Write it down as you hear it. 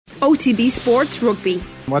OTB Sports Rugby.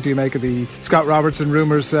 What do you make of the Scott Robertson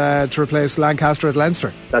rumours to replace Lancaster at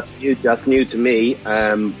Leinster? That's new to me.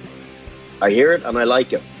 I hear it and I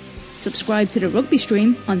like it. Subscribe to the rugby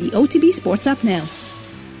stream on the OTB Sports app now.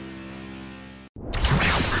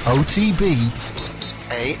 OTB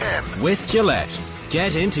AM. With Gillette.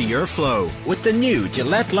 Get into your flow with the new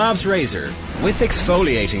Gillette Labs Razor with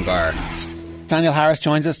exfoliating bar. Daniel Harris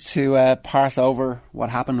joins us to parse over what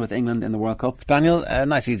happened with England in the World Cup. Daniel, a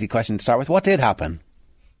nice easy question to start with. What did happen?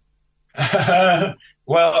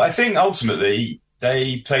 Well, I think ultimately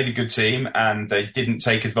they played a good team and they didn't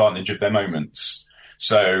take advantage of their moments.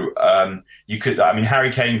 So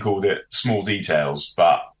Harry Kane called it small details,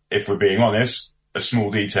 but if we're being honest, a small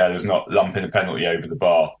detail is not lumping a penalty over the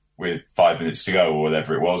bar with 5 minutes to go or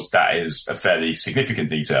whatever it was. That is a fairly significant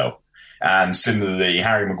detail. And similarly,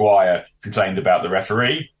 Harry Maguire complained about the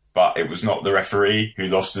referee, but it was not the referee who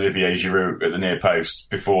lost Olivier Giroud at the near post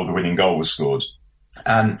before the winning goal was scored.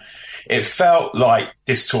 And it felt like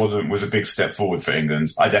this tournament was a big step forward for England.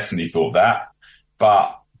 I definitely thought that.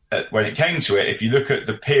 But when it came to it, if you look at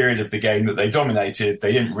the period of the game that they dominated,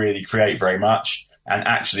 they didn't really create very much. And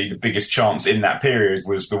actually, the biggest chance in that period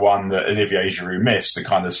was the one that Olivier Giroud missed, the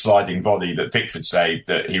kind of sliding volley that Pickford saved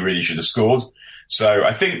that he really should have scored. So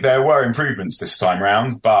I think there were improvements this time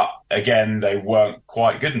round, but again, they weren't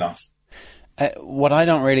quite good enough. What I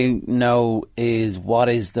don't really know is what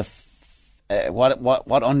is what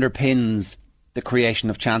underpins the creation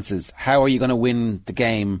of chances. How are you going to win the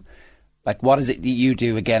game? Like, what is it that you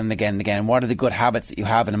do again and again and again? What are the good habits that you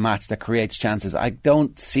have in a match that creates chances? I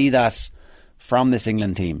don't see that from this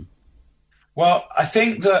England team. Well, I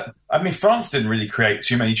think that, France didn't really create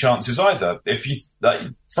too many chances either.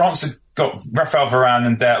 France had got Raphael Varane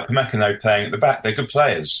and Dayot Upamecano playing at the back. They're good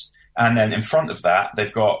players. And then in front of that,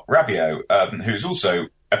 they've got Rabiot, who's also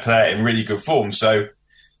a player in really good form. So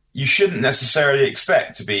you shouldn't necessarily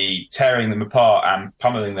expect to be tearing them apart and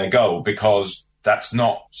pummeling their goal, because that's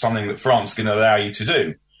not something that France can allow you to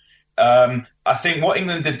do. I think what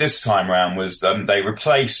England did this time around was they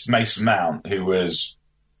replaced Mason Mount, who was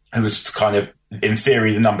kind of, in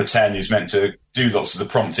theory, the number 10 who's meant to do lots of the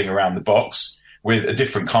prompting around the box, with a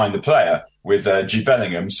different kind of player, with Jude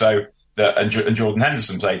Bellingham. And Jordan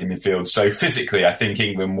Henderson played in midfield. So physically, I think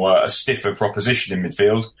England were a stiffer proposition in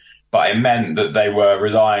midfield, but it meant that they were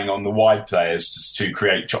relying on the wide players to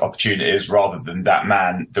create opportunities rather than that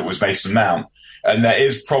man that was Mason Mount. And there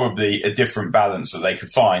is probably a different balance that they could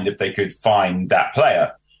find if they could find that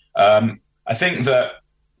player. I think that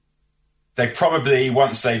they probably,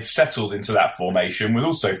 once they've settled into that formation, will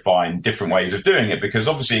also find different ways of doing it, because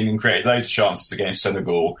obviously England created loads of chances against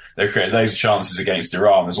Senegal. They created loads of chances against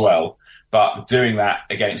Iran as well. But doing that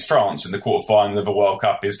against France in the quarterfinal of a World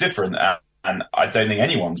Cup is different. And I don't think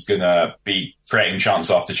anyone's going to be creating chance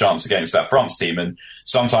after chance against that France team. And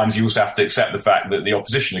sometimes you also have to accept the fact that the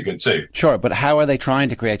opposition are good too. Sure, but how are they trying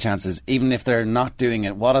to create chances? Even if they're not doing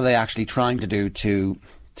it, what are they actually trying to do to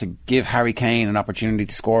give Harry Kane an opportunity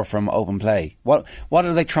to score from open play? What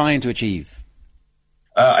are they trying to achieve?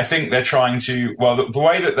 I think they're trying to, the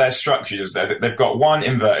way that they're structured is that they've got one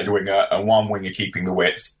inverted winger and one winger keeping the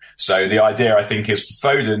width. So the idea, I think, is for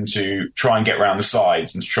Foden to try and get around the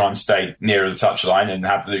sides and to try and stay nearer the touchline and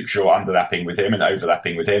have Luke Shaw underlapping with him and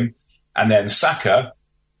overlapping with him. And then Saka,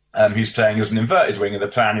 who's playing as an inverted winger, the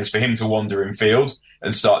plan is for him to wander in field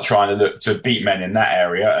and start trying to look to beat men in that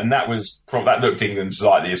area. And that looked England's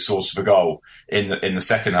likely a source of a goal in the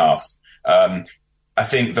second half. I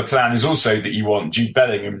think the plan is also that you want Jude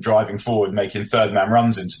Bellingham driving forward, making third-man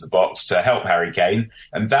runs into the box to help Harry Kane.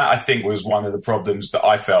 And that, I think, was one of the problems that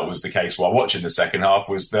I felt was the case while watching the second half,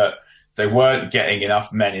 was that they weren't getting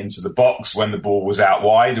enough men into the box when the ball was out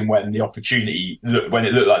wide, and when it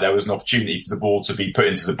looked like there was an opportunity for the ball to be put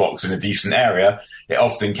into the box in a decent area, it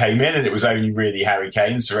often came in, and it was only really Harry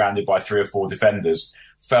Kane surrounded by 3 or 4 defenders.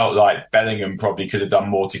 Felt like Bellingham probably could have done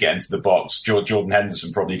more to get into the box. Jordan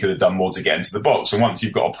Henderson probably could have done more to get into the box. And once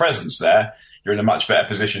you've got a presence there, you're in a much better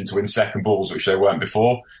position to win second balls, which they weren't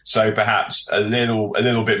before. So perhaps a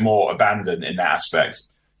little bit more abandon in that aspect.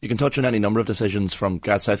 You can touch on any number of decisions from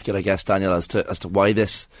Gareth Southgate, I guess, Daniel, as to why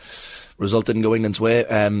this result didn't go England's way.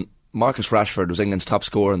 Marcus Rashford was England's top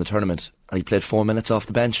scorer in the tournament, and he played 4 minutes off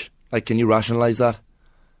the bench. Can you rationalise that?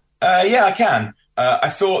 Yeah, I can. I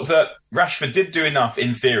thought that Rashford did do enough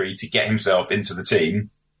in theory to get himself into the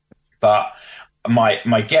team, but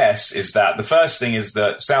my guess is that the first thing is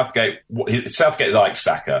that Southgate likes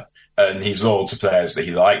Saka, and he's loyal to players that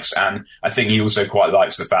he likes, and I think he also quite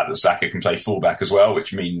likes the fact that Saka can play fullback as well,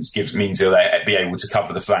 which means he'll be able to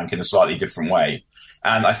cover the flank in a slightly different way.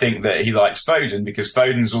 And I think that he likes Foden because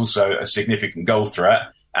Foden's also a significant goal threat.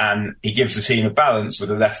 and he gives the team a balance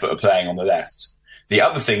with a left footer playing on the left. The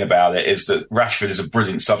other thing about it is that Rashford is a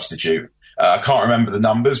brilliant substitute. I can't remember the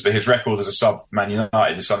numbers, but his record as a sub for Man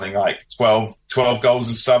United is something like 12 goals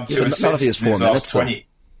as a sub, 2 assists. Not if he has 4 minutes. 20.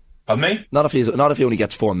 Pardon me? Not if he only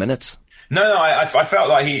gets 4 minutes. No, I felt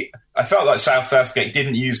like Southgate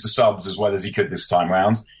didn't use the subs as well as he could this time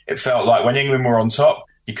round. It felt like when England were on top,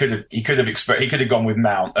 he could have gone with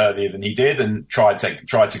Mount earlier than he did and tried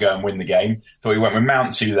to go and win the game. Thought he went with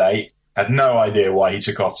Mount too late. Had no idea why he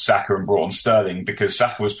took off Saka and brought on Sterling, because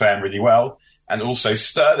Saka was playing really well. And also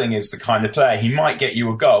Sterling is the kind of player, he might get you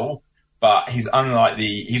a goal, but he's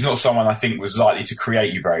not someone I think was likely to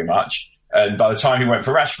create you very much. And by the time he went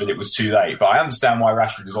for Rashford, it was too late. But I understand why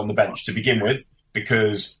Rashford was on the bench to begin with,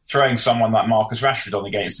 because throwing someone like Marcus Rashford on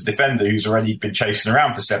against a defender who's already been chasing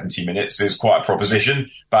around for 70 minutes is quite a proposition.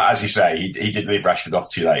 But as you say, he did leave Rashford off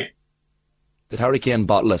too late. Did Harry Kane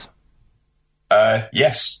bottle it?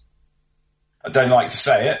 Yes. I don't like to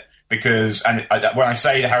say it because, when I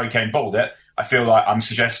say that Harry Kane bottled it, I feel like I'm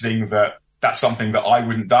suggesting that that's something that I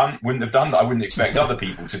wouldn't have done, that I wouldn't expect other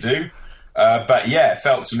people to do. But yeah, it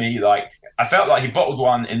felt to me like he bottled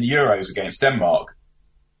one in the Euros against Denmark,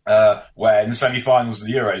 where in the semi-finals of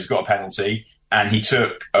the Euros he got a penalty and he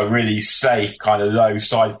took a really safe kind of low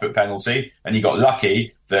side foot penalty, and he got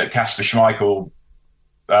lucky that Kasper Schmeichel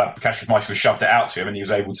shoved it out to him and he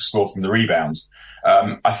was able to score from the rebound.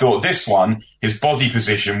 I thought this one, his body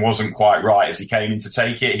position wasn't quite right as he came in to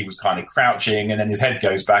take it. He was kind of crouching and then his head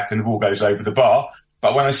goes back and the ball goes over the bar.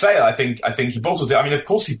 But when I say it, I think he bottled it. I mean, of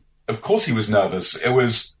course he was nervous. It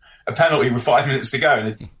was a penalty with 5 minutes to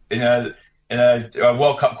go in a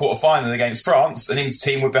World Cup quarter-final against France, and England's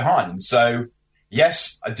team were behind. So,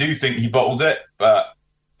 yes, I do think he bottled it, but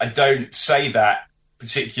I don't say that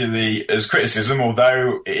particularly as criticism,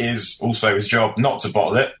 although it is also his job not to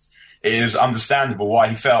bottle it. It is understandable why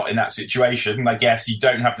he felt in that situation. And I guess you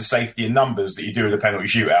don't have the safety in numbers that you do with a penalty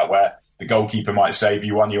shootout, where the goalkeeper might save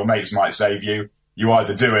you, one of your mates might save you. You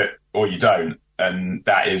either do it or you don't. And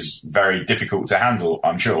that is very difficult to handle,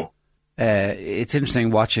 I'm sure. It's interesting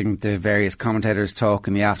watching the various commentators talk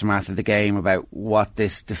in the aftermath of the game about what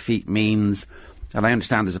this defeat means. And I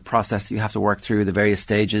understand there's a process that you have to work through, the various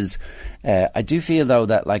stages. I do feel, though,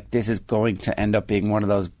 that this is going to end up being one of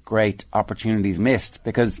those great opportunities missed,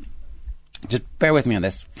 because, just bear with me on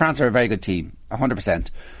this, France are a very good team, 100%.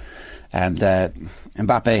 And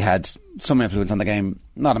Mbappe had some influence on the game,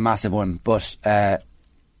 not a massive one, but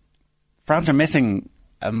France are missing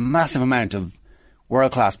a massive amount of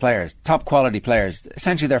world-class players, top quality players,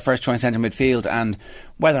 essentially their first choice centre midfield. And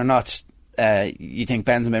whether or not you think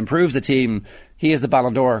Benzema improves the team, he is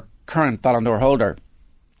the current Ballon d'Or holder.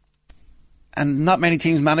 And not many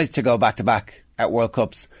teams manage to go back-to-back at World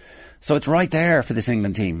Cups. So it's right there for this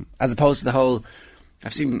England team, as opposed to the whole...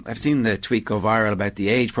 I've seen the tweet go viral about the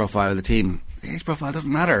age profile of the team. The age profile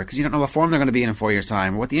doesn't matter, because you don't know what form they're going to be in 4 years'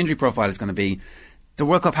 time, or what the injury profile is going to be. The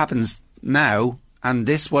World Cup happens now, and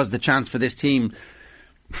this was the chance for this team.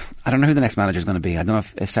 I don't know who the next manager is going to be. I don't know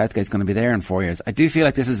if Southgate's going to be there in 4 years. I do feel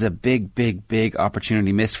like this is a big, big, big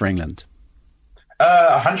opportunity missed for England.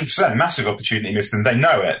 100%, massive opportunity missed, and they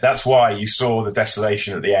know it. That's why you saw the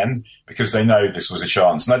desolation at the end, because they know this was a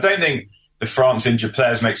chance. And I don't think the France injured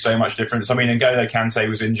players make so much difference. I mean, N'Golo Kante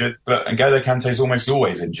was injured, but N'Golo Kante is almost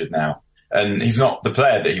always injured now. And he's not the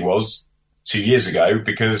player that he was 2 years ago,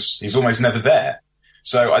 because he's almost never there.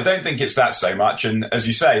 So I don't think it's that so much. And as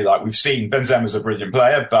you say, we've seen Benzema's a brilliant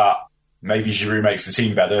player, but maybe Giroud makes the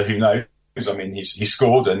team better. Who knows? I mean, he's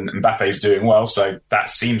scored and Mbappe's doing well. So that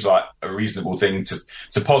seems like a reasonable thing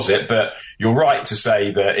to posit. But you're right to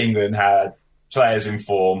say that England had players in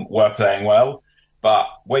form, were playing well. But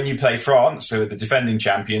when you play France, who are the defending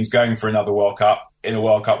champions, going for another World Cup in a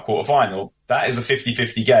World Cup quarter-final, that is a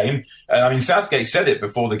 50-50 game. And I mean, Southgate said it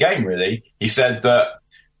before the game, really. He said that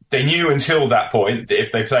they knew until that point that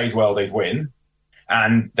if they played well, they'd win.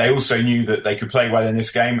 And they also knew that they could play well in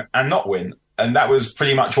this game and not win. And that was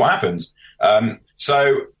pretty much what happened.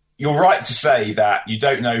 So you're right to say that you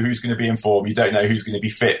don't know who's going to be in form. You don't know who's going to be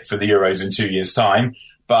fit for the Euros in 2 years' time.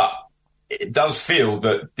 But it does feel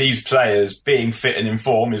that these players being fit and in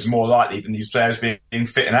form is more likely than these players being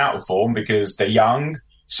fit and out of form, because they're young,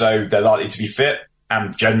 so they're likely to be fit.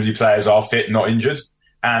 And generally players are fit, not injured.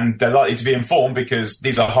 And they're likely to be in form because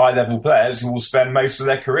these are high-level players who will spend most of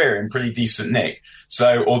their career in pretty decent nick.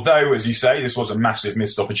 So although, as you say, this was a massive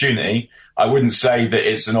missed opportunity, I wouldn't say that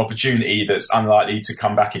it's an opportunity that's unlikely to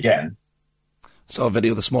come back again. Saw a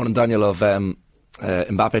video this morning, Daniel, of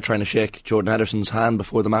Mbappe trying to shake Jordan Henderson's hand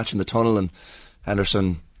before the match in the tunnel, and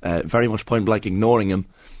Henderson very much point-blank ignoring him.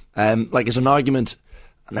 Is an argument...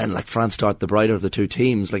 And then, like, France start the brighter of the two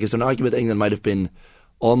teams. Like, is there an argument that England might have been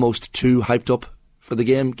almost too hyped up for the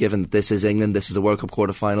game, given that this is England, this is a World Cup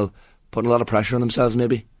quarter-final, putting a lot of pressure on themselves,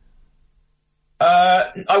 maybe?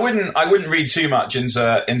 I wouldn't read too much into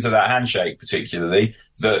that handshake, particularly.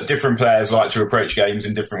 That different players like to approach games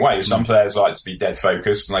in different ways. Some players like to be dead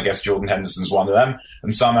focused, and I guess Jordan Henderson's one of them.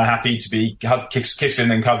 And some are happy to be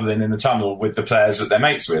kissing and cuddling in the tunnel with the players that they're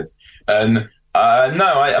mates with. And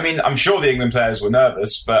I mean, I'm sure the England players were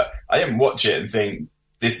nervous, but I didn't watch it and think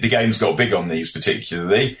the game's got big on these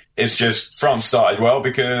particularly. It's just France started well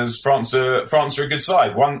because France are a good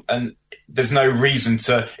side. And there's no reason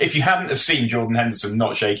to, if you hadn't have seen Jordan Henderson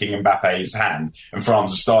not shaking Mbappe's hand and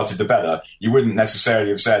France had started the better, you wouldn't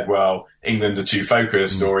necessarily have said, well, England are too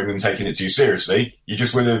focused or England taking it too seriously. You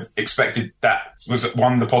just would have expected that was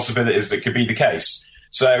one of the possibilities that could be the case.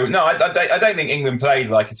 So, no, I don't think England played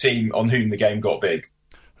like a team on whom the game got big.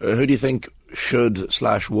 Who do you think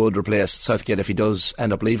should/would replace Southgate if he does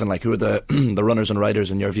end up leaving? Like, who are the the runners and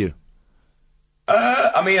riders in your view?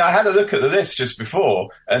 I mean, I had a look at the list just before,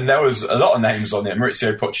 and there was a lot of names on it.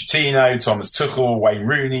 Maurizio Pochettino, Thomas Tuchel, Wayne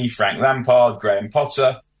Rooney, Frank Lampard, Graham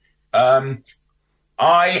Potter. I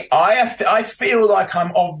feel like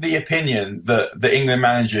I'm of the opinion that the England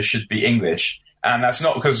manager should be English, and that's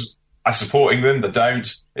not because I support England. I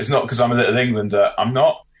don't. It's not because I'm a little Englander. I'm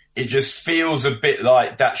not. It just feels a bit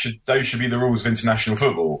like those should be the rules of international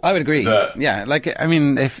football. I would agree. Yeah, like, I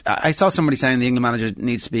mean, if I saw somebody saying the England manager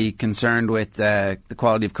needs to be concerned with the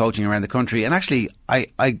quality of coaching around the country, and actually,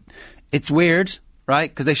 it's weird,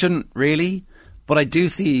 right? Because they shouldn't really, but I do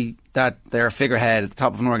see that they're a figurehead at the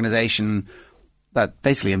top of an organisation that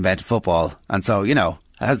basically invented football, and so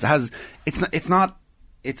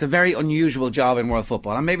it's a very unusual job in world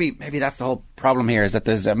football, and maybe that's the whole problem here, is that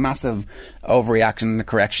there's a massive overreaction and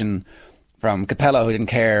correction from Capello, who didn't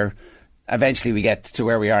care. Eventually we get to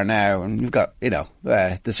where we are now, and we've got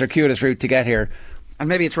the circuitous route to get here, and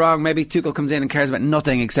maybe it's wrong. Maybe Tuchel comes in and cares about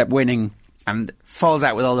nothing except winning and falls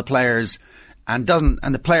out with all the players and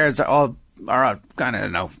the players are all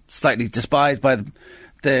kind of slightly despised by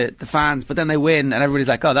the fans, but then they win and everybody's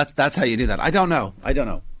like, oh, that's how you do that. I don't know.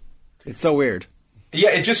 It's so weird.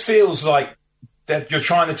 Yeah, it just feels like that you're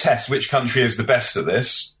trying to test which country is the best at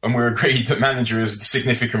this, and we're agreed that manager is a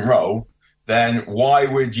significant role. Then why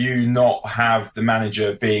would you not have the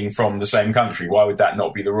manager being from the same country? Why would that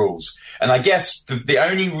not be the rules? And I guess the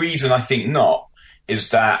only reason I think not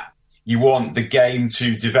is that you want the game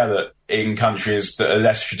to develop in countries that are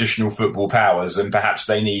less traditional football powers, and perhaps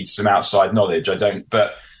they need some outside knowledge.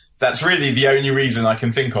 But that's really the only reason I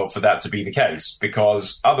can think of for that to be the case,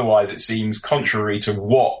 because otherwise it seems contrary to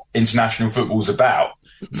what international football's about,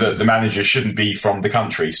 that the manager shouldn't be from the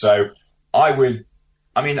country. So I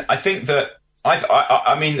think that,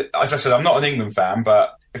 I mean, as I said, I'm not an England fan,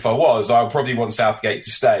 but if I was, I would probably want Southgate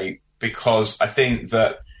to stay, because I think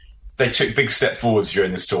that they took big step forwards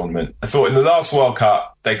during this tournament. I thought in the last World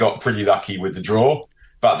Cup, they got pretty lucky with the draw.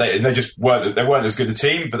 But they weren't as good a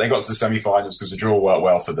team, but they got to the semi-finals because the draw worked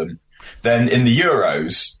well for them. Then in the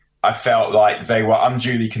Euros, I felt like they were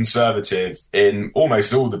unduly conservative in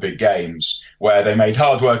almost all the big games, where they made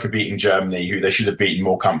hard work of beating Germany, who they should have beaten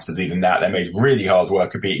more comfortably than that. They made really hard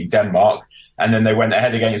work of beating Denmark, and then they went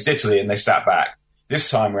ahead against Italy and they sat back.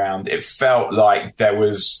 This time round, it felt like they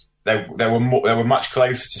were much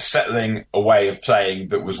closer to settling a way of playing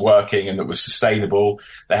that was working and that was sustainable.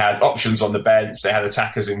 They had options on the bench. They had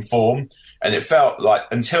attackers in form. And it felt like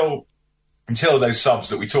until those subs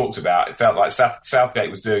that we talked about, it felt like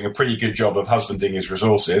Southgate was doing a pretty good job of husbanding his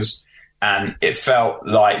resources. And it felt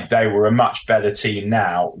like they were a much better team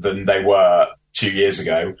now than they were 2 years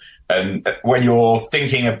ago. And when you're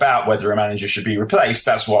thinking about whether a manager should be replaced,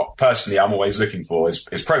 that's what personally I'm always looking for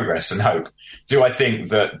is progress and hope. Do I think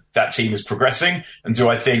that team is progressing? And do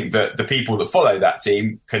I think that the people that follow that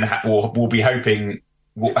team will be hoping,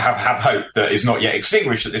 will have hope that is not yet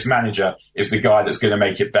extinguished, that this manager is the guy that's going to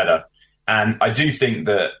make it better? And I do think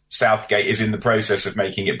that Southgate is in the process of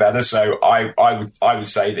making it better. So I would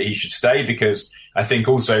say that he should stay, because I think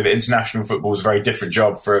also that international football is a very different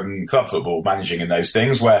job from club football, managing in those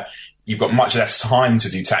things, where you've got much less time to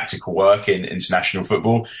do tactical work in international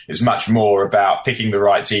football. It's much more about picking the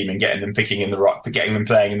right team and getting them playing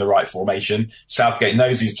in the right formation. Southgate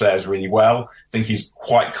knows these players really well. I think he's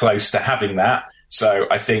quite close to having that. So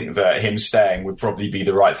I think that him staying would probably be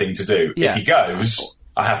the right thing to do. Yeah. If he goes,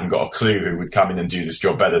 I haven't got a clue who would come in and do this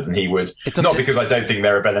job better than he would. Not because I don't think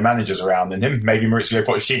there are better managers around than him. Maybe Maurizio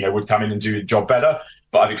Pochettino would come in and do the job better,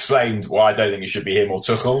 but I've explained why I don't think it should be him or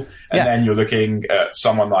Tuchel. And then you're looking at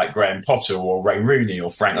someone like Graham Potter or Wayne Rooney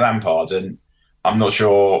or Frank Lampard, and I'm not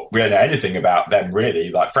sure we don't know anything about them really.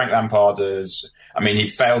 Like Frank Lampard he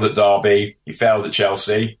failed at Derby, he failed at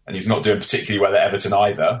Chelsea, and he's not doing particularly well at Everton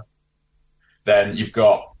either. Then you've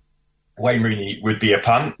got Wayne Rooney would be a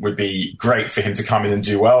punt, would be great for him to come in and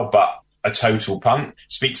do well, but a total punt.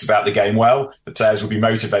 Speaks about the game well. The players will be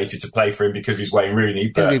motivated to play for him because he's Wayne Rooney,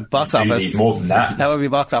 but you need more than that. That would be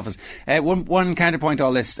box office. One counterpoint to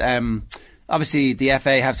all this. Obviously, the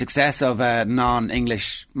FA have success of a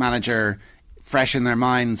non-English manager fresh in their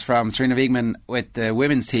minds from Serena Wiegman with the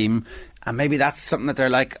women's team, and maybe that's something that they're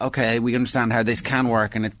like, okay, we understand how this can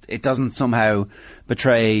work, and it doesn't somehow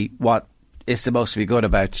betray what is supposed to be good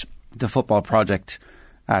about the football project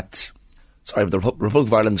at... Sorry, but the Republic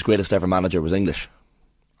of Ireland's greatest ever manager was English.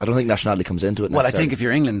 I don't think nationality comes into it. Well, I think if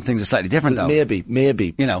you're England, things are slightly different, though. Maybe.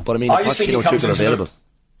 But I mean, I just think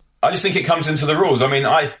it comes into the rules. I mean,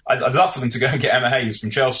 I'd love for them to go and get Emma Hayes from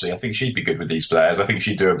Chelsea. I think she'd be good with these players. I think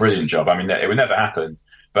she'd do a brilliant job. I mean, it would never happen.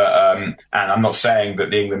 But and I'm not saying that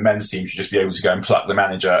the England men's team should just be able to go and pluck the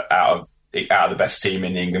manager out of the best team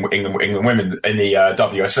in the England women in the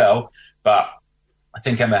WSL. But I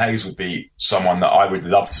think Emma Hayes would be someone that I would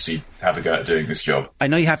love to see have a go at doing this job. I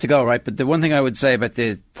know you have to go, right? But the one thing I would say about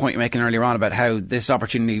the point you're making earlier on about how this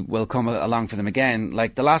opportunity will come along for them again,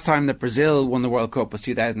 like the last time that Brazil won the World Cup was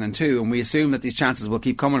 2002, and we assume that these chances will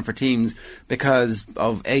keep coming for teams because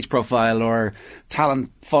of age profile or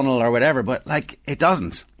talent funnel or whatever, but like it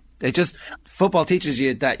doesn't. Football teaches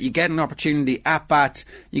you that you get an opportunity at bat,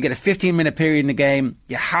 you get a 15-minute period in the game,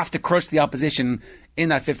 you have to crush the opposition in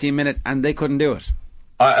that 15-minute, and they couldn't do it.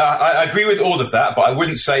 I agree with all of that, but I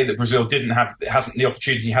wouldn't say that Brazil the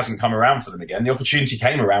opportunity hasn't come around for them again. The opportunity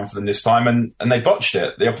came around for them this time and they botched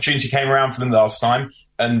it. The opportunity came around for them last time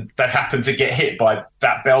and they happened to get hit by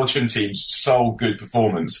that Belgian team's sole good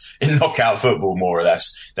performance in knockout football, more or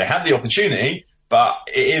less. They had the opportunity, but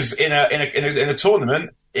it is in a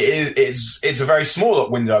tournament. It's a very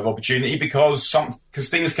small window of opportunity because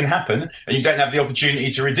things can happen and you don't have the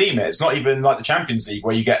opportunity to redeem it. It's not even like the Champions League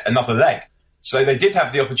where you get another leg. So they did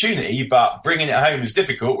have the opportunity, but bringing it home is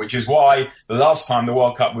difficult, which is why the last time the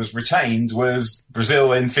World Cup was retained was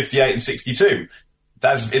Brazil in 58 and 62.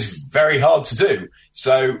 It's very hard to do.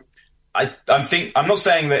 So I'm not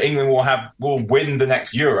saying that England will win the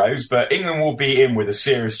next Euros, but England will be in with a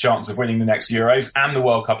serious chance of winning the next Euros and the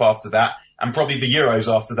World Cup after that, and probably the Euros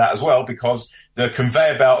after that as well, because the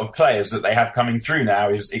conveyor belt of players that they have coming through now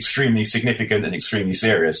is extremely significant and extremely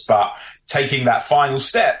serious. But taking that final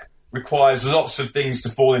step requires lots of things to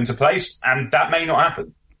fall into place, and that may not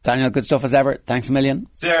happen. Daniel, good stuff as ever. Thanks a million.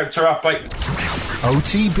 See you, ta-ra, bye.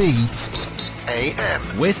 OTB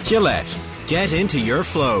AM. With Gillette. Get into your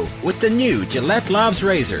flow with the new Gillette Labs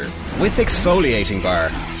Razor with exfoliating bar.